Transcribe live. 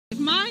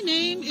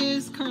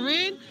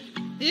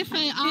If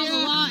ain't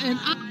Allah and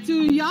do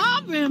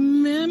y'all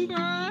remember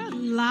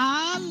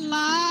La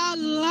La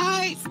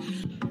Lights?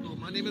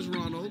 My name is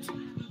Ronald.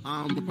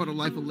 We're part of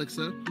Life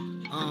Elixir.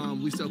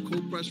 We sell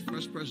cold fresh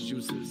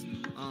juices.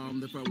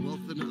 They're for wealth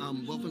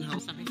and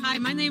health. Hi,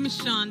 my name is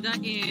Shonda,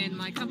 and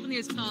my company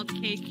is called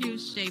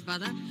KQ Shea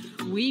Butter.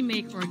 We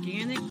make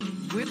organic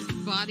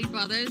whipped body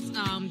butters.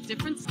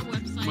 Different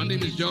websites. My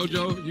name is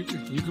JoJo. You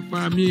can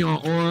find me on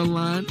Aura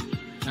Line.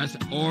 That's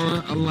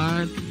Aura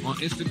Align on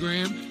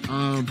Instagram.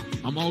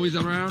 I'm always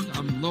around.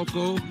 I'm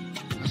local.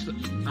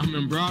 I'm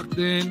in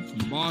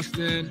Brockton,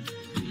 Boston.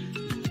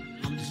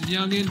 I'm just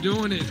young and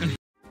doing it.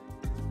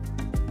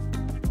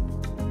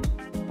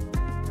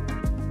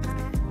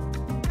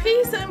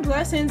 Peace and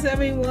blessings,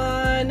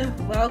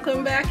 everyone.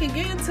 Welcome back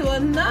again to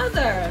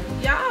another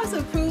Y'all's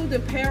Approved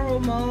Apparel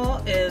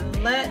Mall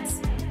and Let's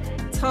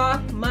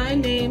Talk. My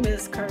name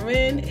is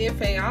Corinne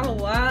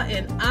Ife-Alawa,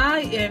 and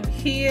I am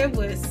here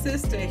with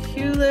Sister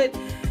Hewlett.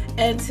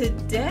 And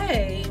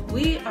today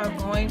we are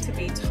going to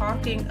be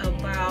talking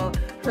about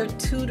her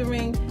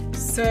tutoring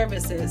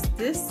services.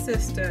 This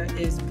sister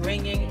is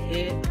bringing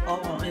it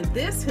all, and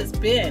this has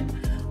been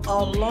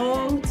a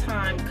long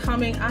time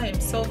coming. I am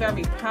so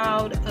very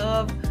proud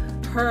of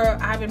her.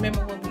 I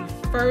remember when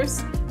we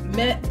first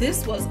met,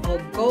 this was a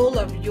goal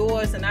of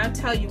yours, and I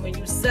tell you, when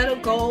you set a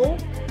goal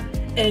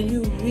and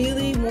you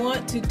really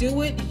want to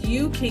do it,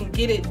 you can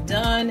get it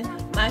done.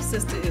 My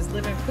sister is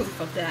living proof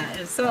of that.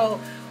 And so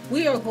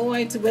we are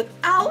going to,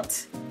 without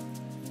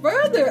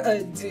further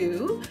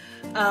ado,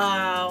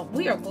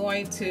 we are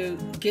going to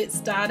get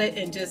started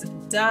and just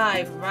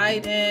dive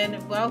right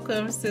in.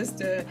 Welcome,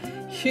 Sister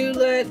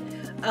Hewlett.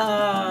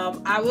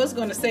 I was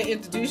going to say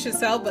introduce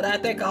yourself, but I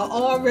think I've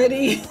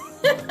already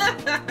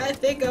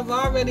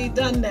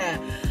done that.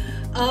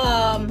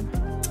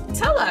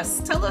 Tell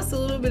us a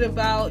little bit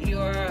about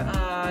your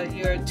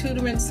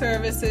tutoring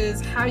services,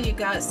 how you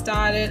got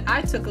started.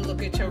 I took a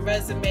look at your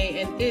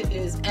resume and it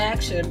is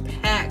action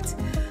packed.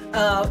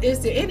 Is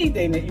there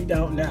anything that you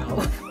don't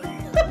know?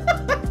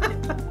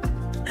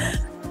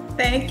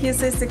 Thank you,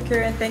 Sister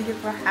Karen. Thank you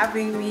for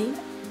having me.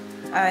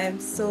 I am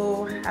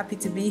so happy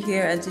to be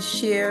here and to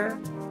share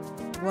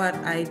what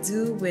I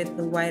do with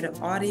the wider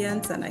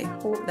audience, and I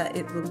hope that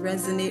it will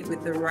resonate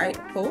with the right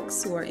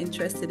folks who are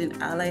interested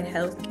in allied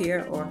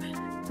healthcare or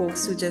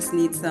folks who just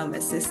need some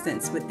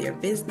assistance with their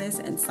business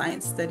and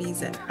science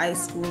studies at high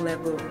school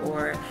level,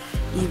 or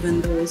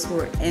even those who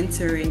are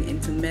entering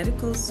into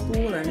medical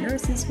school or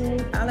nursing school,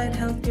 allied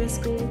healthcare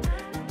school.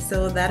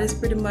 So that is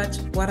pretty much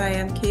what I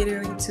am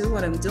catering to,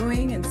 what I'm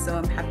doing, and so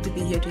I'm happy to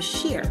be here to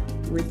share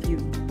with you.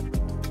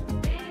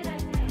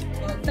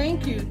 Well,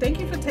 thank you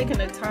for taking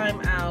the time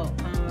out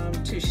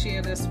to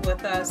share this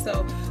with us.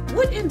 So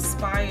what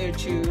inspired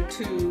you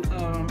to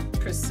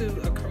pursue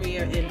a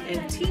career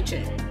in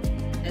teaching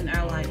in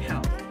allied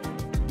health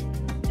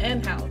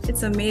and health?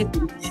 It's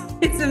amazing.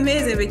 It's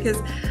amazing because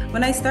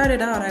when I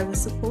started out, I was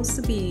supposed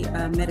to be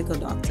a medical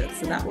doctor.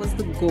 So that was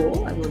the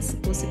goal. I was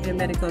supposed to be a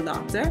medical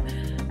doctor.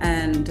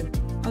 And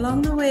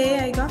along the way,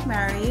 I got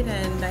married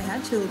and I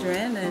had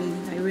children,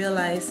 and I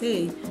realized,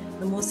 hey,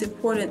 the most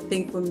important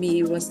thing for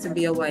me was to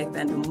be a wife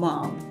and a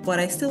mom, but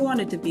I still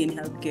wanted to be in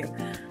healthcare.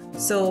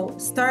 So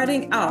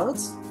starting out,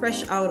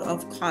 fresh out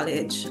of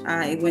college,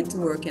 I went to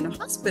work in a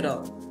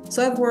hospital.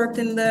 So I've worked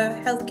in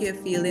the healthcare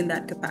field in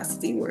that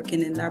capacity,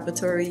 working in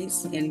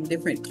laboratories in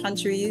different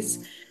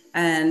countries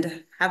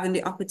and having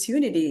the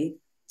opportunity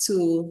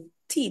to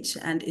teach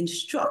and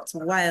instruct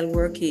while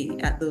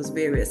working at those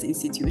various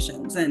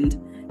institutions. And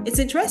it's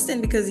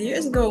interesting because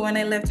years ago when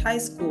I left high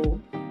school,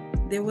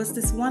 there was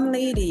this one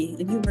lady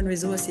in human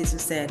resources who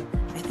said,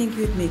 I think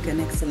you'd make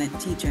an excellent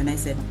teacher. And I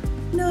said,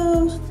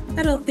 no,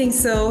 I don't think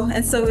so.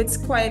 And so it's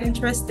quite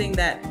interesting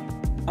that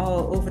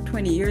all over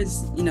 20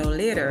 years,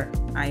 later,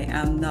 I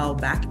am now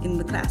back in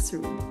the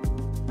classroom.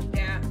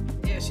 Yeah,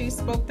 she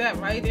spoke that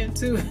right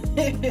into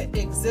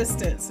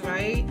existence,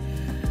 right?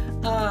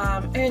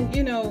 And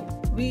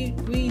we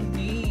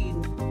need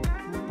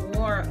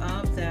more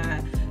of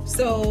that.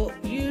 So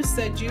you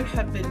said you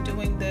have been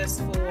doing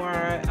this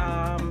for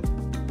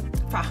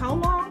how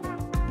long?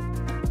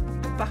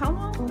 For how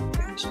long?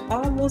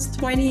 Almost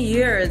 20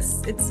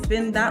 years. It's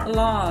been that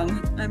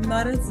long. I'm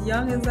not as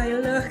young as I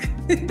look.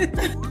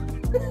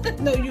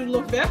 No, you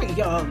look very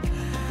young.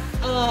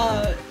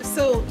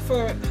 So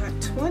for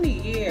 20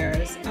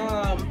 years,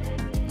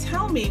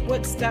 tell me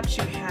what steps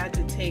you had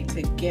to take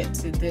to get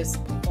to this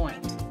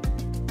point.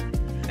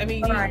 I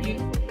mean,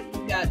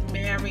 you got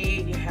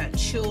married, you had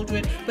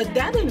children, but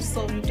that didn't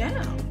slow you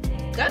down.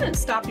 That didn't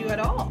stop you at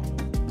all.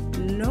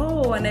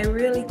 No, and I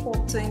really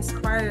hope to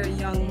inspire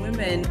young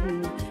women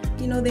who,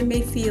 they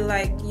may feel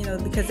like,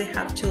 because they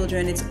have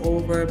children, it's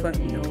over, but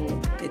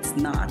it's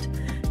not.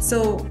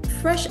 So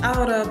fresh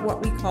out of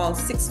what we call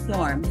sixth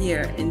form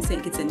here in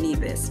St. Kitts and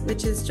Nevis,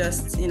 which is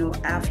just,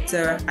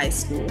 after high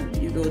school,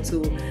 you go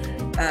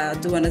to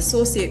do an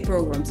associate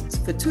program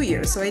for 2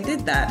 years. So I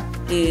did that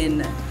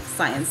in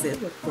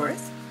sciences, of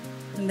course.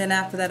 And then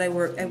after that, I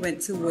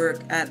went to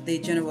work at the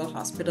General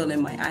Hospital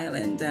in my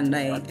island, and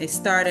I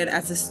started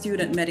as a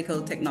student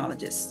medical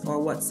technologist, or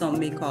what some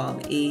may call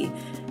a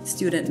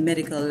student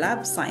medical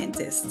lab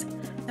scientist.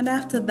 And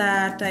after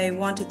that, I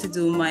wanted to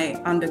do my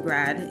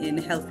undergrad in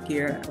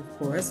healthcare, of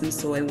course, and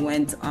so I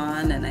went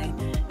on and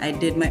I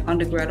did my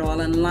undergrad all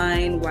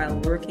online while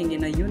working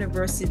in a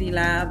university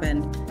lab,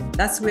 and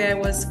that's where I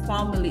was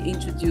formally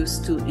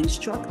introduced to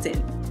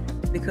instructing.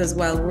 Because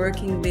while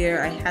working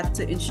there, I had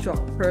to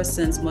instruct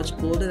persons much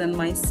older than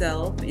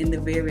myself in the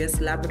various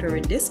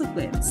laboratory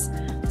disciplines.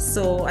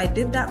 So I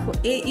did that for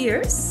 8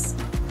 years,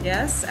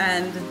 yes,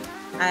 and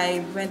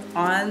I went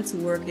on to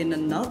work in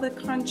another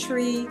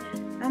country,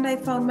 and I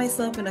found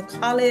myself in a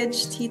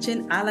college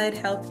teaching allied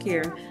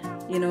healthcare,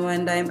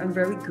 and I'm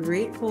very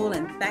grateful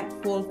and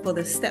thankful for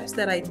the steps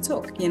that I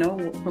took,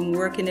 from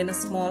working in a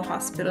small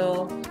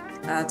hospital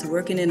to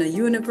working in a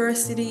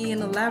university,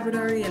 in a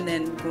laboratory, and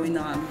then going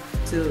on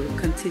to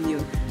continue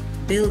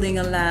building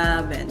a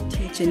lab and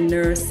teaching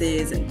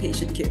nurses and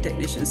patient care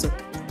technicians. So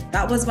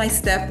that was my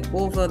step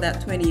over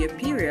that 20-year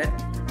period.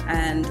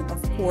 And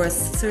of course,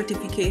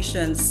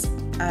 certifications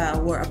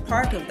were a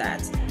part of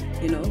that,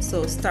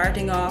 So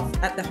starting off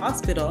at the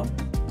hospital,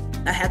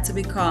 I had to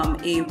become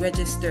a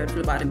registered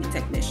phlebotomy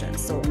technician.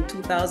 So in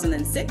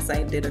 2006,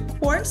 I did a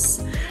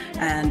course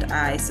and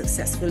I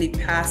successfully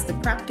passed the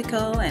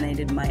practical and I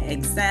did my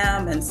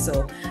exam. And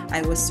so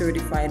I was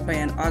certified by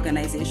an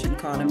organization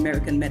called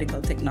American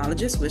Medical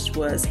Technologists, which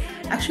was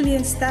actually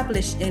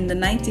established in the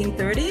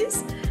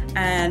 1930s.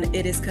 And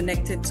it is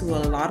connected to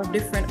a lot of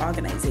different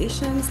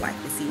organizations like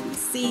the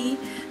CDC,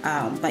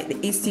 like the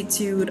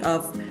Institute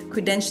of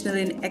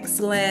Credentialing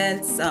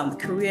Excellence,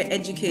 Career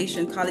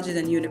Education Colleges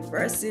and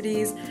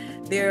Universities.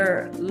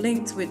 They're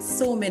linked with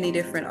so many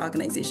different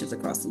organizations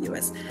across the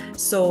US.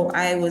 So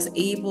I was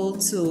able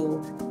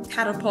to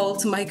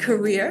catapult my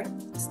career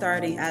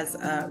starting as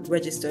a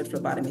registered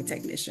phlebotomy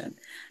technician,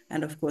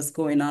 and of course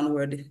going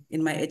onward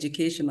in my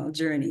educational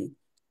journey.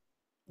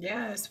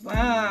 Yes,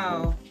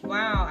 wow.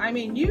 I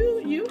mean,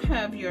 you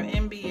have your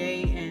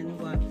MBA in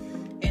what?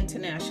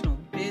 International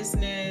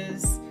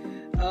business,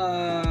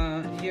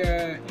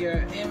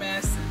 your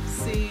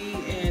MSc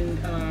in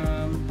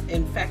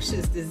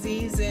infectious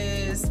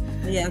diseases.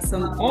 Yes,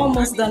 I'm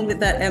almost done with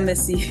that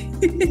MSc.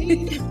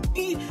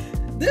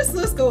 This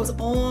list goes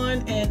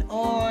on and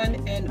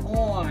on and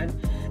on.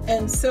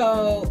 And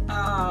so,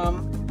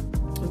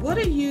 what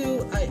are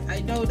you?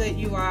 I know that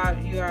you are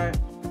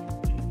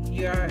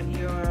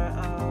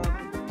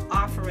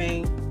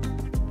offering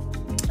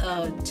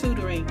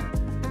tutoring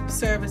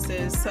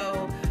services.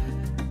 So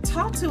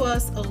talk to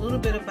us a little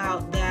bit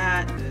about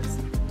that.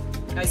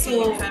 I see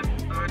you have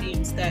an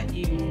audience that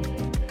you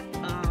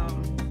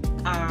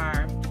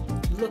are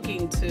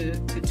looking to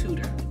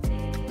tutor.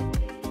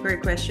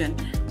 Great question.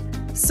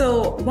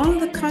 So one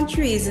of the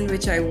countries in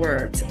which I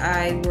worked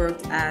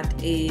at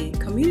a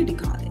community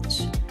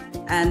college,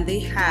 and they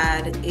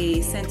had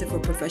a center for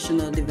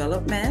professional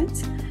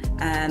development,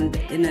 and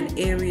in an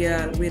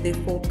area where they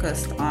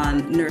focused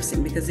on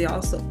nursing, because they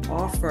also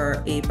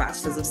offer a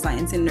bachelor's of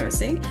science in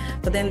nursing,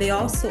 but then they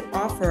also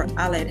offer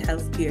allied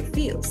healthcare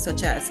fields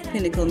such as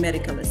clinical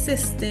medical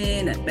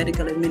assisting and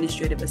medical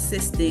administrative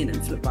assisting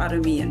and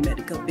phlebotomy and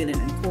medical billing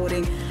and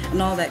coding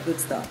and all that good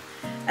stuff.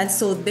 And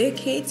so they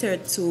cater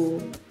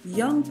to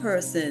young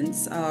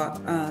persons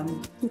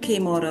who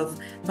came out of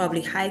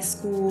probably high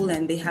school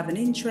and they have an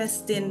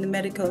interest in the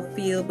medical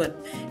field,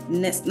 but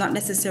not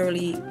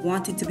necessarily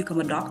wanting to become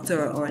a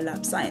doctor or a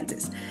lab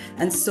scientist.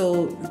 And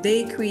so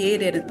they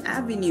created an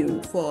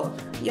avenue for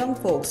young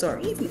folks or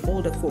even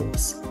older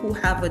folks who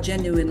have a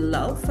genuine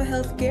love for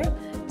healthcare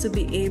to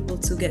be able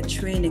to get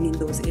training in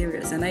those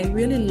areas. And I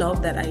really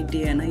love that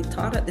idea. And I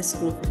taught at the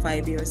school for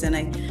 5 years, and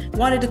I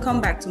wanted to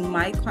come back to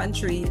my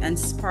country and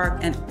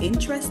spark an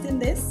interest in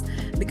this,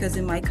 because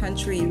in my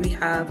country, we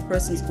have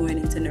persons going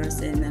into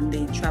nursing and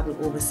they travel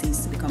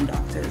overseas to become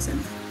doctors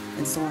and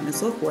so on and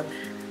so forth.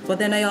 But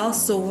then I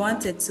also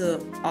wanted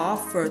to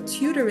offer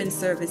tutoring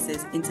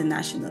services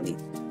internationally,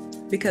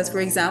 because, for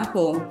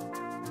example,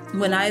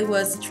 when I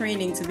was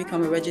training to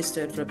become a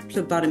registered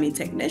phlebotomy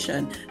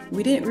technician,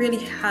 we didn't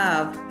really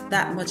have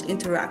that much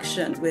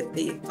interaction with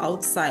the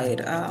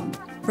outside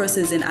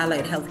persons in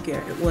allied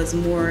healthcare. It was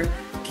more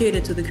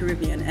catered to the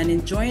Caribbean. And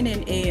in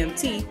joining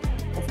AMT,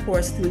 of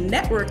course, through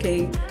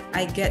networking,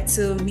 I get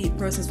to meet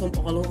persons from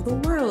all over the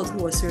world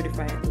who are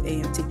certified with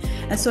AMT.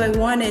 And so I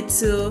wanted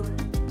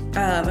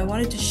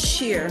to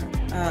share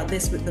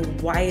this with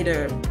the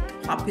wider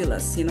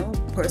populace,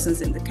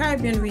 persons in the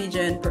Caribbean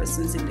region,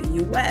 persons in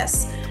the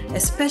US,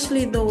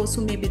 especially those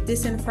who may be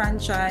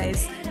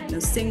disenfranchised,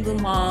 single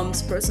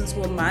moms, persons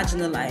who are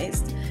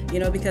marginalized,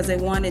 because I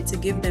wanted to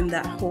give them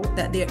that hope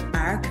that there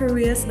are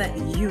careers that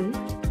you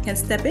can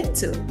step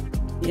into,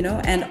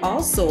 and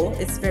also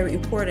it's very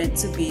important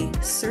to be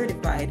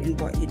certified in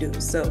what you do.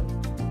 So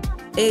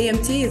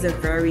AMT is a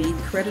very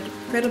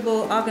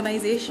credible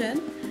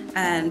organization.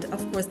 And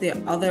of course, there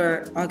are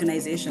other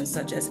organizations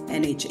such as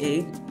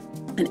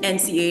NHA, an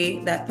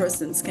NCA that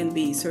persons can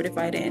be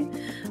certified in,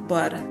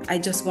 but I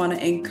just want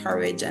to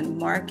encourage and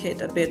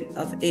market a bit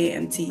of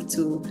AMT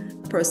to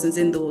persons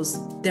in those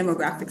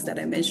demographics that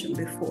I mentioned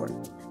before.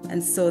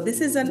 And so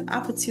this is an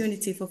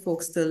opportunity for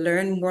folks to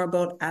learn more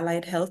about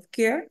allied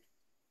healthcare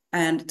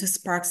and to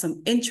spark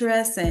some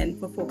interest, and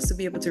for folks to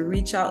be able to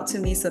reach out to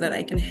me so that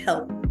I can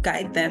help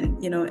guide them,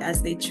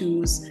 as they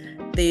choose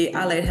the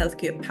allied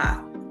healthcare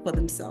path for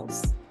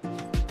themselves.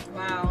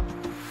 Wow.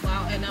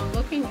 And I'm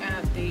looking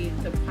at the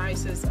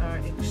prices are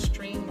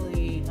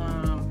extremely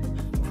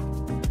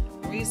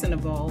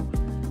reasonable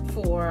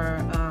for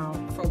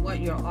what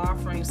you're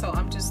offering. So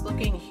I'm just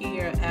looking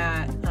here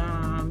at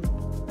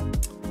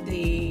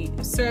the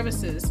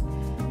services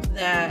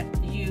that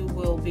you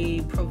will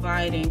be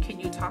providing. Can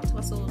you talk to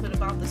us a little bit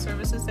about the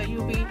services that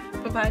you'll be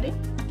providing?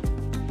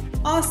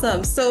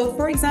 Awesome. So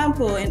for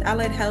example, in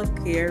allied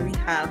healthcare, we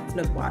have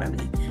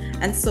phlebotomy.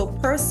 And so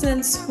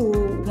persons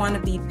who want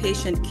to be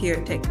patient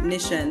care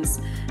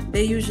technicians,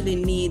 they usually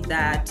need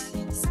that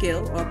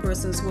skill, or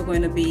persons who are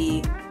going to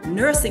be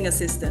nursing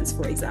assistants,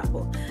 for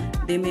example.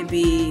 They may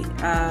be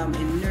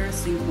in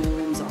nursing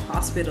homes or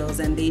hospitals,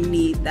 and they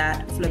need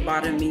that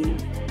phlebotomy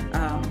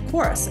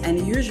course.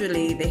 And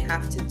usually they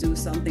have to do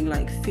something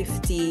like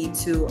 50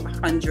 to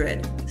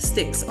 100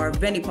 sticks or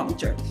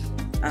venipuncture.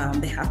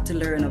 They have to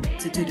learn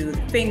to do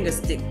the finger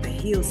stick, the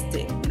heel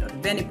stick, the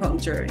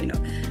venipuncture,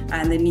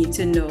 and they need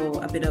to know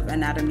a bit of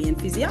anatomy and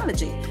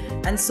physiology.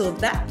 And so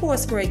that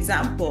course, for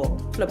example,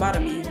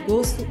 phlebotomy,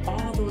 goes through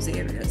all those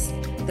areas.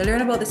 They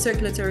learn about the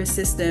circulatory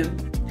system.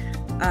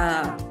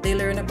 They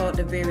learn about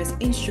the various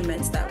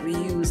instruments that we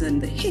use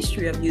and the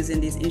history of using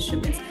these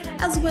instruments,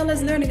 as well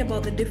as learning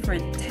about the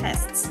different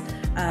tests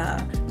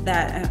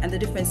and the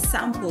different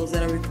samples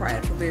that are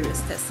required for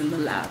various tests in the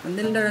lab. And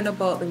they learn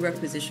about the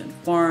requisition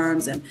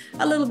forms and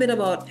a little bit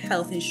about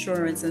health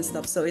insurance and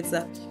stuff. So it's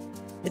a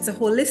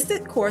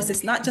holistic course.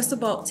 It's not just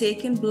about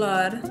taking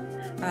blood.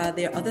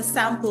 There are other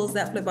samples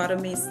that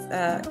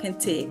phlebotomists can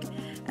take.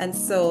 And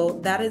so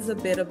that is a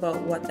bit about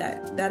what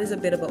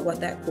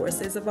that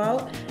course is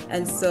about.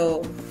 And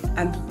so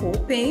I'm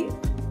hoping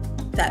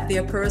that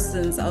there are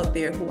persons out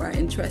there who are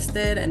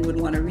interested and would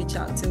want to reach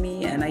out to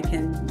me, and I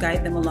can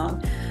guide them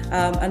along.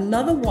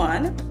 Another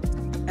one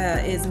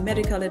is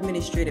medical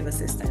administrative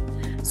assistant.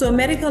 So a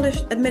medical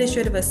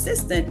administrative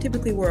assistant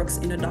typically works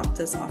in a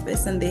doctor's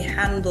office, and they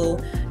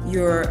handle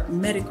your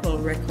medical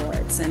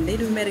records, and they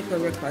do medical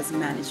records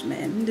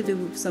management, they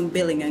do some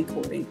billing and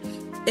coding.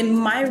 In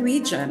my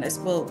region as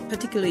well,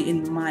 particularly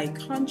in my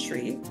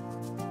country,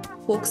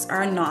 folks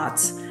are not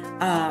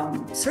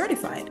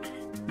certified.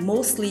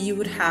 Mostly you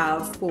would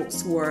have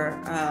folks who are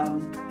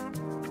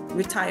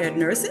retired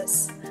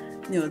nurses.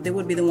 They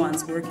would be the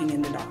ones working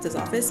in the doctor's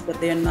office, but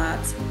they're not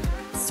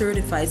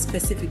certified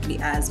specifically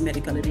as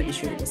medical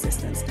administrative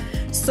assistants.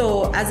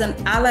 So as an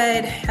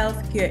allied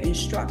healthcare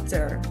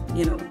instructor,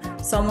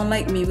 someone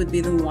like me would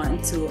be the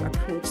one to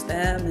approach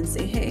them and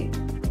say, hey,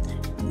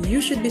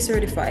 you should be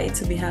certified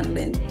to be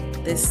handling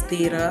this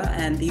data,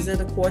 and these are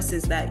the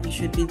courses that you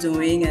should be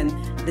doing, and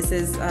this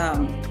is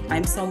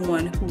I'm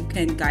someone who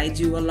can guide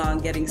you along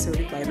getting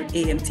certified with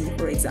AMT,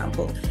 for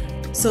example,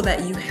 so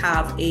that you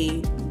have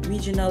a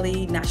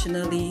regionally,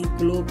 nationally,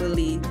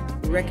 globally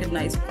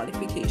recognized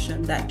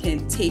qualification that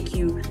can take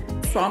you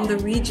from the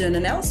region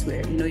and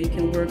elsewhere. You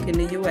can work in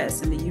the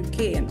US and the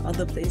UK and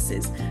other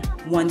places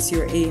once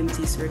you're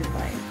AMT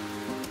certified,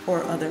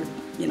 or other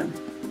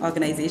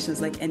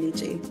organizations like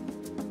NHA.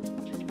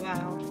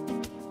 Wow.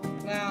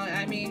 Well,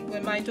 I mean,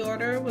 when my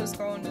daughter was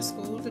going to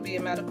school to be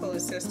a medical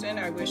assistant,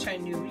 I wish I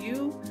knew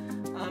you.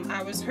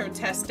 I was her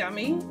test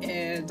dummy,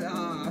 and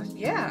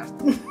yeah.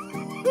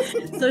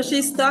 So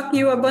she stuck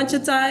you a bunch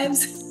of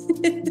times?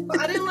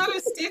 I didn't let her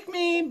stick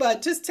me,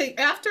 but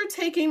after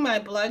taking my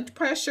blood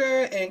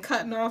pressure and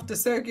cutting off the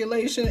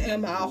circulation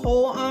in my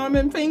whole arm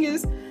and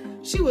fingers,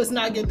 she was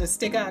not getting a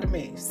stick out of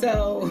me.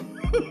 So,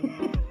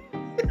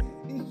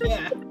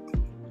 yeah.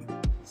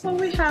 So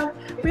we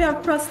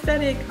have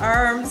prosthetic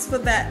arms for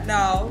that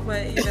now,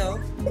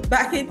 but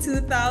back in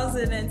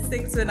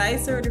 2006 when I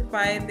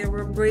certified, there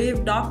were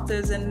brave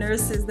doctors and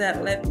nurses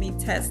that let me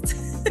test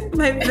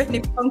my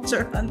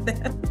venipuncture on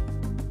them.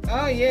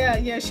 Oh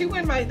yeah, she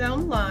went right down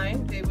the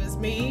line. It was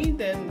me,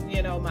 then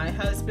my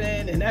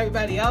husband, and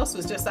everybody else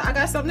was just like, I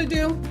got something to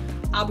do.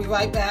 I'll be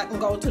right back and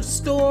go to the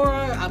store.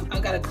 I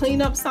got to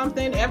clean up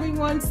something.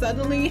 Everyone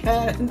suddenly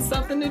had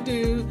something to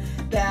do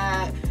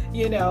that,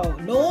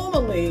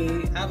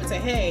 normally I would say,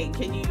 hey,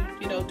 can you,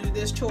 do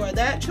this chore or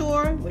that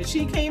chore? When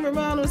she came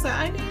around and said,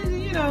 I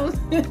need,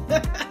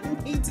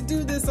 I need to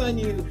do this on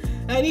you.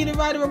 I need to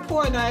write a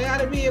report, and I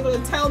got to be able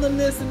to tell them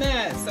this and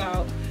that.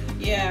 So,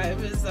 yeah, it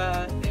was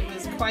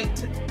quite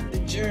the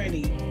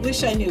journey.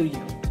 Wish I knew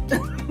you,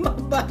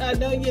 but I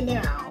know you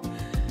now.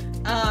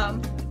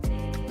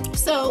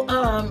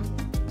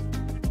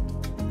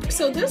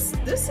 So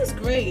this is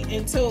great.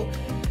 And so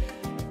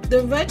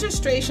the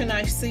registration,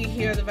 I see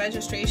here, the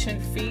registration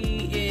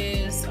fee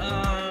is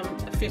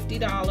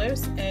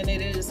 $50, and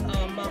it is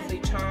a monthly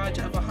charge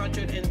of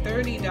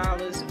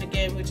 $130,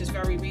 again, which is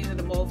very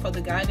reasonable for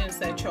the guidance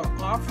that you're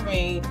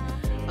offering.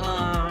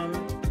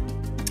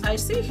 I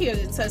see here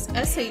it says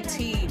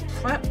SAT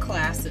prep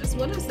classes.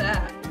 What is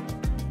that?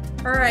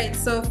 All right,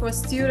 so for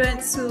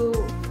students who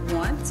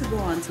want to go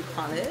on to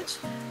college,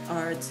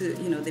 or to,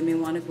 they may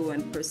want to go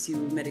and pursue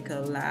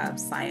medical lab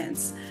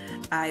science,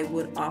 I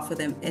would offer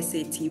them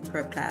SAT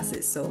prep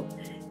classes. So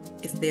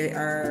if they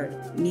are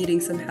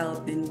needing some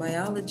help in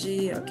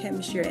biology or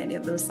chemistry or any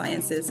of those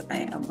sciences,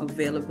 I am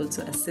available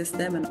to assist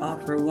them and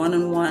offer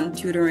one-on-one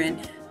tutoring,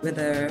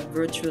 whether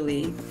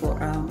virtually for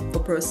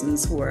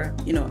persons who are,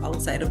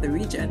 outside of the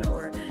region,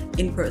 or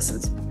in person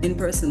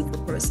for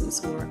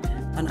persons who are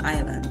on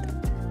island.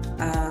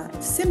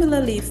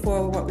 Similarly,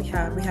 for what we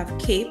have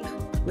CAPE,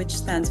 which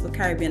stands for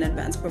Caribbean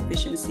Advanced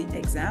Proficiency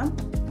Exam.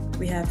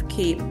 We have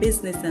CAPE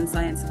Business and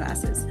Science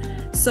classes.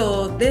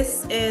 So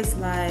this is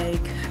like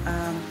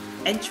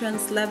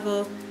entrance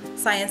level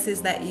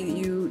sciences that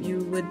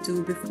you would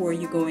do before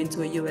you go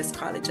into a U.S.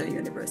 college or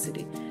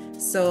university.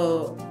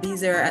 So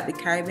these are at the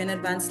Caribbean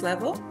Advanced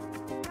level,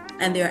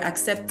 and they're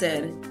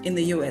accepted in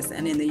the U.S.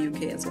 and in the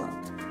U.K. as well.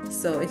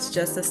 So it's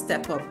just a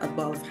step up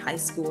above high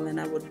school,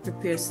 and I would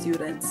prepare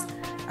students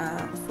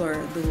for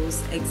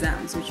those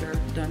exams, which are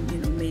done,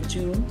 May,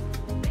 June.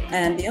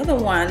 And the other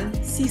one,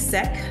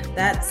 CSEC,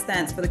 that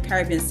stands for the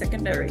Caribbean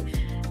Secondary,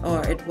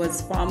 or it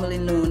was formerly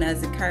known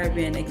as the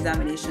Caribbean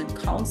Examination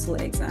Council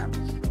exam.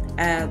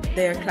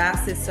 There are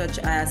classes such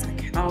as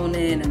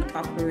accounting and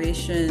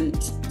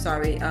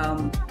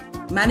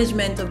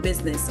management of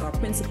business, or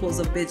principles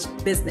of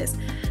business.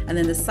 And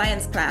then the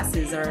science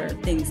classes are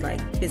things like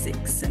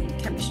physics and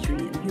chemistry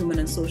and human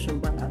and social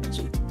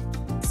biology.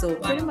 So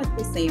pretty much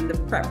the same, the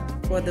prep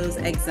for those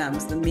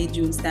exams, the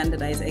May-June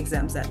standardized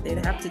exams that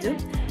they'd have to do,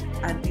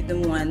 I'd be the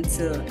one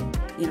to,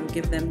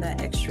 give them that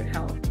extra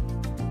help.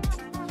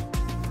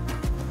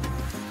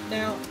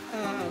 Now,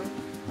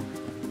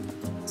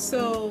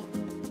 so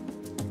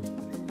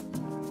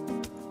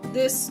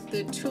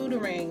the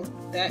tutoring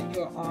that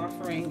you're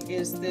offering,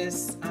 is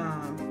this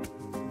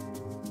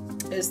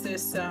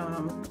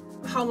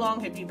how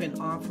long have you been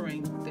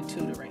offering the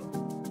tutoring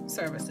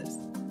services?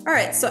 All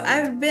right, so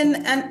I've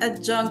been an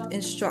adjunct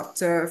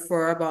instructor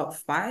for about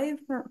five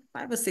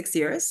or 6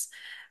 years,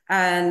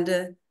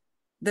 and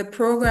the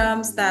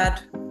programs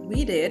that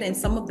we did, and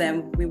some of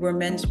them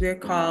we're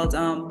called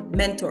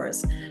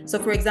mentors. So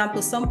for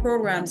example, some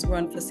programs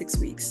run for 6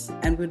 weeks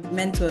and would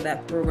mentor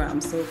that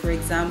program. So for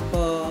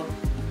example,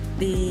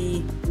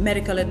 the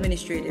Medical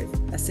Administrative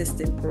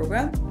Assistant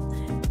Program,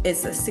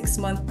 it's a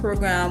 6-month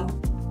program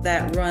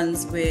that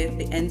runs with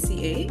the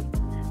NCA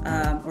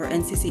or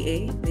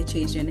NCCA. They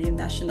changed their name,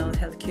 National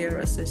Healthcare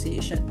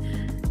Association.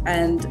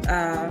 And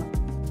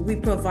we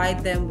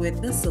provide them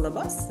with the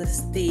syllabus, the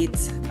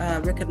state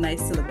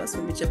recognized syllabus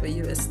from whichever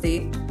U.S.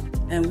 state,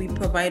 and we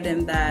provide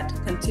them that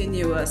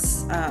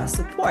continuous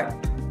support.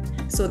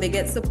 So they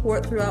get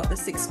support throughout the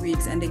 6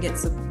 weeks, and they get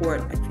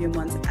support a few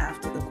months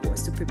after the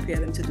course to prepare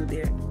them to do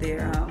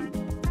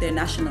their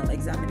national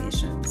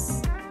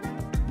examinations.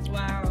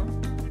 Wow,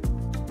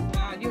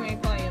 you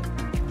ain't playing.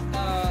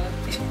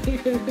 You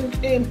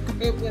can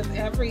grip with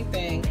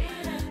everything.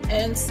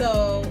 And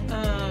so,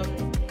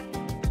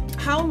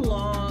 how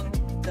long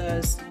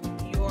does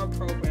your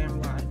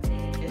program run?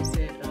 Is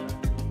it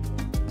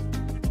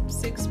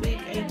 6 week,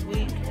 8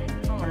 week?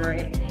 All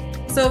right.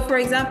 So for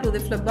example, the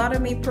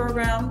phlebotomy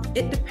program,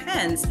 it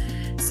depends.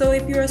 So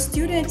if you're a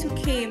student who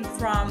came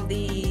from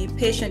the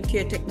patient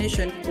care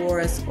technician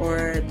course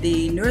or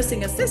the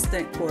nursing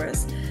assistant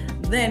course,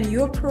 then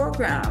your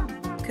program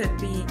could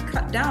be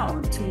cut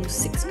down to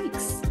 6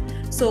 weeks.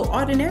 So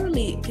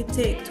ordinarily it could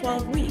take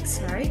 12 weeks,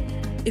 right?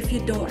 If you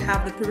don't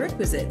have the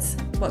prerequisites.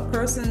 But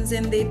persons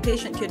in the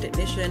patient care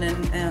technician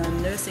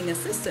and nursing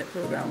assistant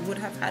program would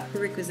have had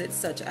prerequisites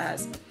such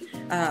as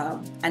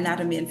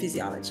anatomy and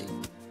physiology.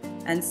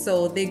 And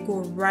so they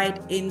go right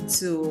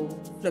into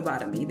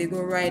phlebotomy. They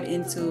go right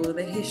into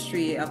the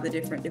history of the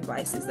different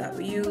devices that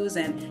we use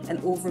and an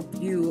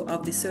overview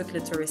of the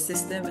circulatory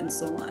system and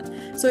so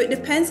on. So it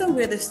depends on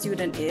where the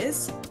student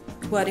is.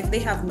 But if they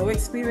have no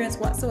experience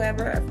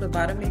whatsoever, a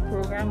phlebotomy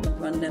program would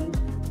run them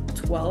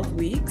 12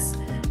 weeks,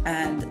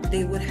 and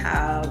they would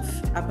have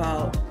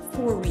about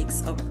 4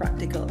 weeks of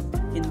practical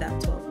in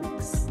that 12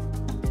 weeks.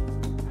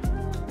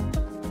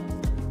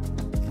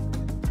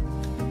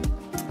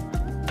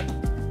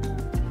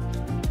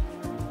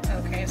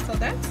 Okay, so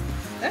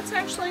that's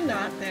actually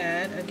not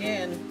bad.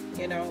 Again,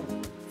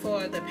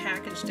 for the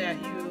package that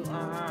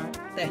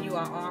you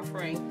are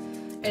offering.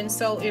 And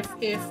so if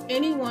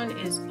anyone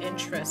is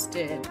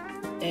interested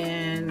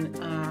in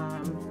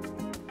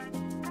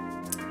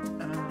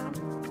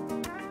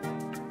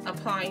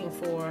applying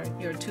for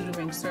your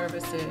tutoring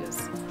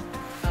services,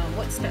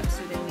 what steps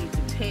do they need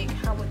to take?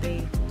 How would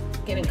they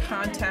get in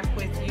contact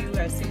with you?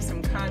 I see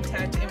some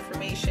contact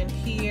information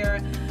here.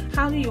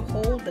 How do you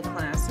hold the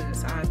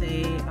classes? Are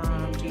they,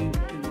 do you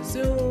do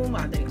Zoom?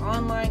 Are they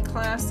online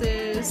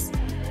classes?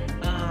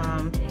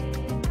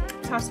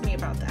 Talk to me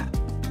about that.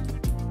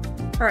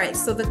 All right,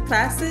 so the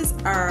classes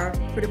are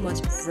pretty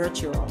much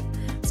virtual.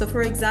 So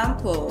for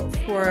example,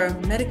 for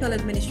medical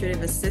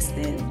administrative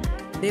assistant,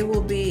 they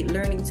will be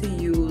learning to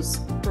use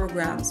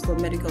programs for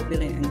medical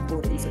billing and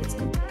coding. So it's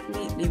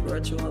completely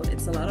virtual.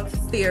 It's a lot of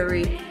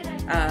theory.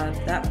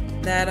 That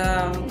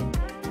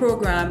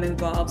program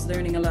involves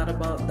learning a lot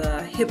about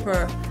the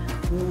HIPAA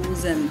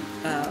rules and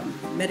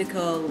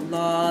medical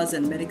laws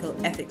and medical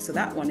ethics. So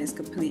that one is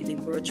completely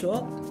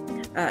virtual.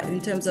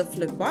 In terms of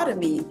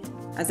phlebotomy,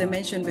 as I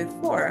mentioned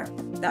before,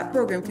 that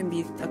program can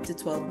be up to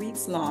 12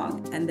 weeks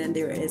long, and then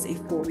there is a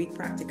 4-week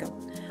practical.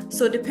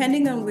 So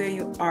depending on where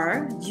you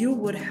are, you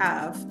would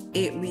have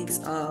 8 weeks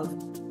of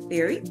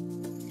theory,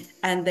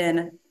 and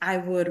then I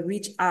would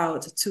reach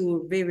out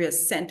to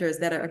various centers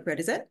that are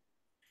accredited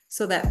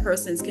so that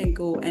persons can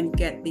go and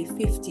get the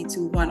 50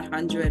 to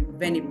 100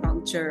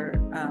 venipuncture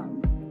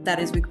that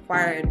is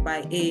required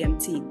by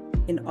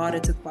AMT in order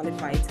to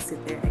qualify to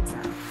sit their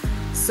exam.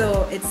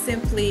 So it's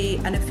simply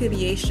an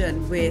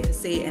affiliation with,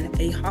 say,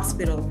 a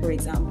hospital, for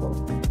example,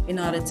 in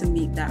order to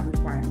meet that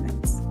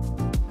requirement.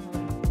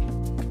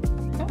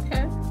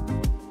 Okay.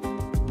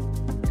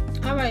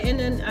 All right. And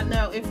then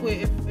now,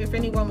 if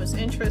anyone was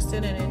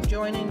interested in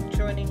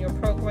joining your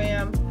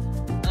program,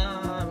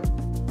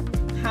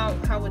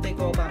 how would they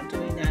go about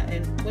doing that?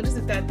 And what is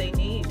it that they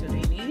need? Do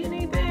they need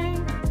anything?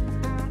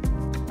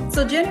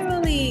 So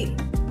generally,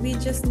 we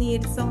just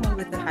need someone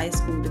with a high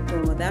school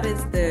diploma. That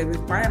is the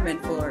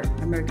requirement for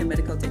American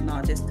medical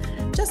technologists.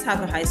 Just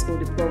have a high school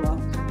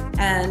diploma.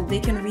 And they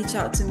can reach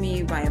out to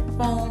me via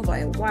phone,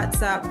 via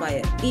WhatsApp,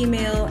 via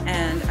email,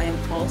 and I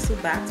am also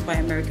backed by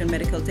American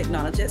Medical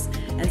Technologists.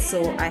 And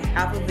so I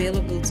have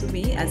available to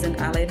me as an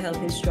allied health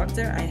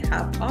instructor, I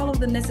have all of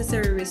the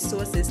necessary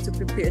resources to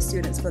prepare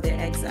students for their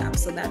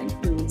exams. So that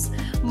includes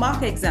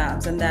mock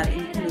exams, and that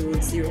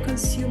includes your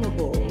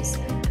consumables.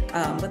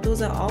 But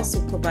those are also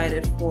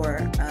provided for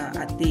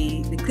at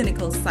the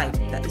clinical site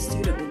that the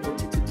student will go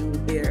to do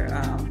their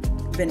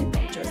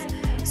venipunctures.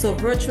 So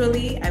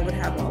virtually, I would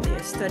have all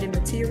their study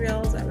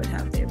materials, I would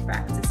have their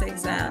practice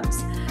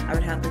exams, I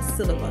would have the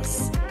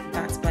syllabus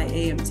backed by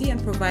AMT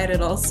and provided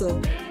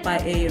also by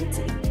AMT.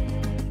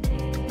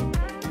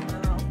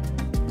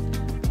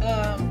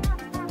 Wow.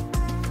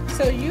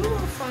 So you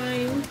will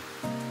find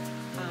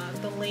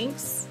the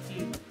links,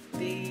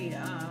 the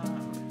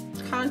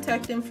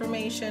contact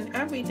information,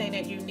 everything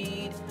that you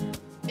need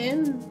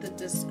in the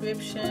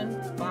description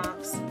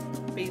box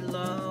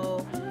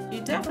below. You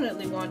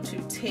definitely want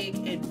to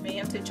take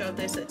advantage of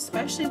this,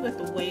 especially with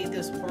the way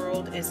this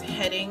world is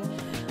heading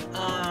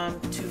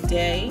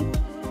today.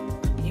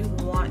 You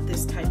want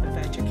this type of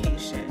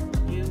education.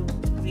 You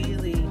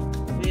really,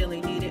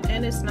 really need it,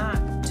 and it's not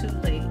too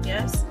late.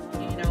 Yes,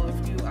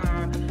 if you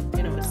are,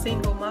 a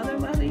single mother,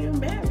 whether you're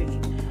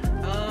married,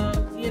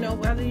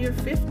 whether you're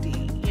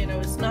 50,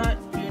 it's not.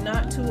 You're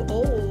not too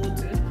old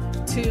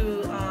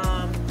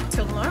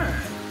to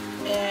learn,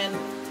 and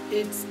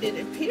it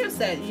appears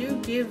that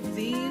you give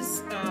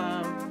these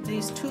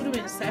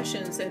tutoring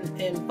sessions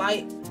in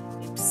bite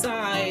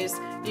size,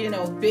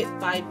 bit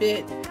by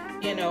bit,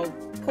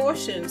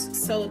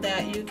 portions, so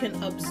that you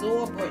can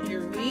absorb what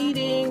you're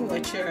reading,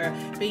 what you're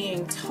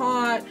being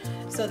taught,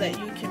 so that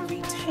you can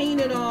retain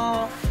it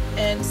all.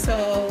 And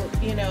so,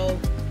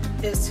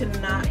 is to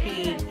not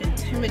be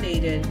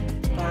intimidated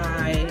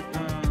by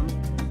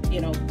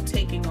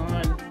taking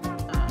on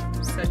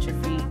such a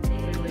fee,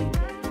 really.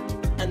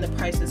 And the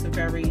prices are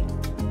very,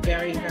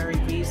 very, very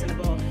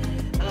reasonable.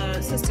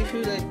 Sister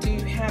Hewlett, do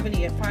you have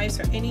any advice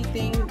or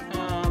anything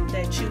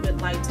that you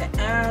would like to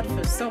add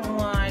for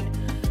someone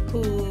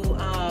who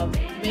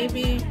may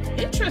be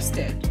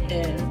interested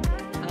in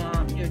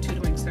your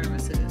tutoring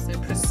services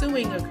and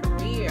pursuing a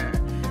career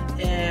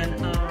in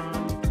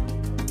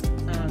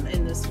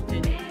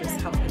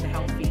the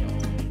health field?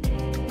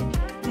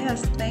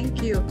 Yes,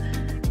 thank you.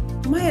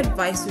 My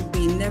advice would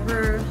be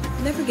never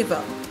give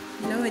up.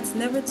 It's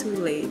never too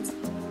late.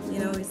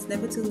 It's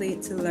never too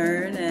late to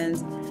learn.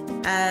 And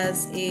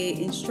as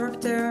a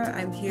instructor,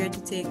 I'm here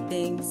to take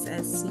things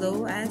as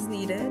slow as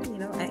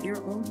needed, at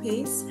your own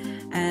pace.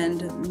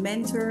 And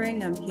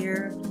mentoring, I'm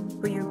here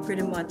for you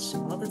pretty much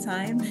all the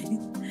time,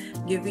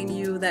 giving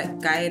you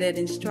that guided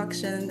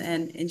instruction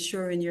and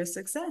ensuring your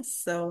success.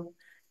 So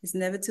it's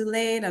never too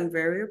late. I'm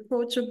very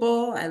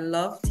approachable. I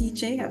love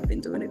teaching. I've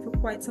been doing it for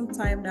quite some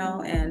time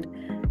now. And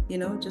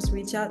just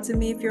reach out to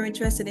me if you're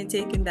interested in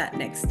taking that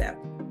next step.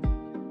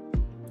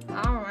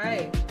 All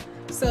right.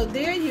 So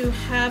there you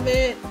have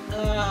it.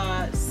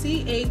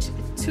 CH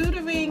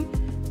Tutoring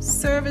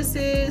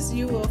Services.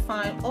 You will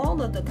find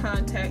all of the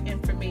contact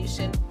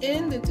information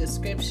in the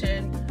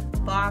description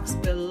box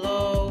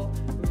below.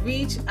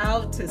 Reach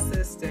out to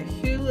Sister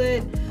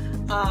Hewlett.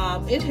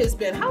 It has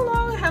been, how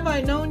long have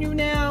I known you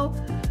now?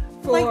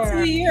 For like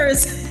 2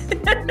 years.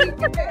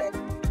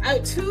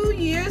 2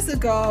 years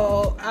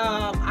ago,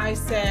 I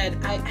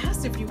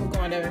asked if you were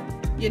going to,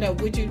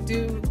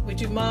 would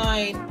you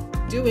mind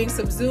doing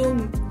some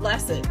Zoom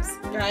lessons,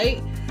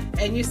 right?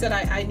 And you said,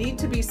 I need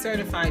to be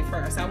certified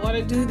first. I want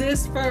to do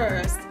this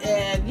first.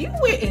 And you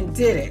went and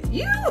did it.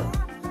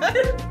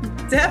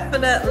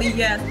 Definitely,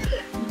 yes.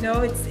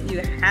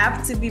 You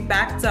have to be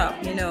backed up,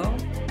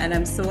 and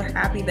I'm so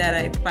happy that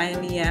I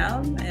finally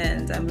am,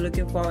 and I'm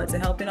looking forward to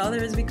helping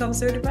others become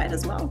certified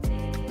as well.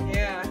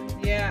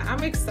 Yeah,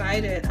 I'm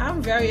excited.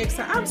 I'm very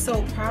excited. I'm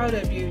so proud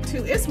of you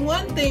too. It's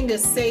one thing to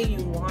say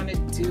you want to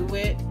do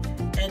it,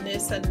 and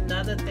it's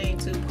another thing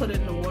to put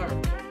in the work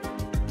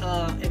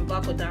and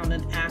buckle down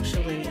and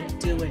actually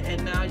do it.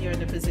 And now you're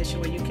in a position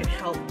where you can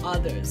help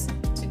others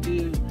to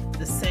do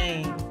the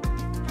same.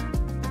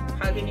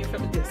 Hugging you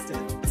from a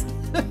distance.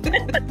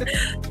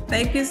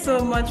 Thank you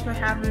so much for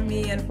having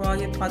me and for all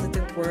your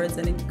positive words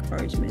and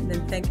encouragement.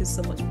 And thank you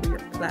so much for your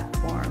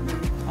platform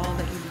and all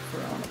that you do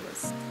for all of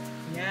us.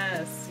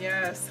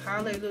 Yes.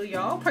 Hallelujah.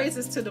 All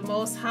praises to the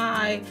Most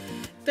High.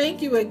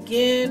 Thank you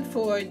again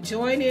for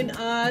joining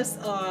us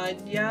on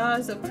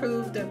YAA's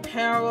Approved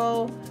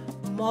Apparel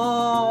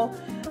Mall.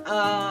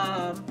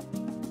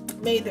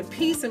 May the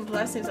peace and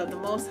blessings of the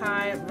Most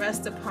High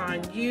rest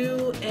upon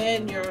you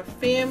and your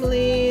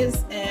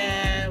families.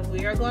 And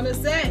we are going to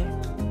say,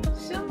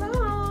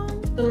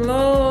 Shalom.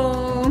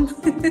 Shalom.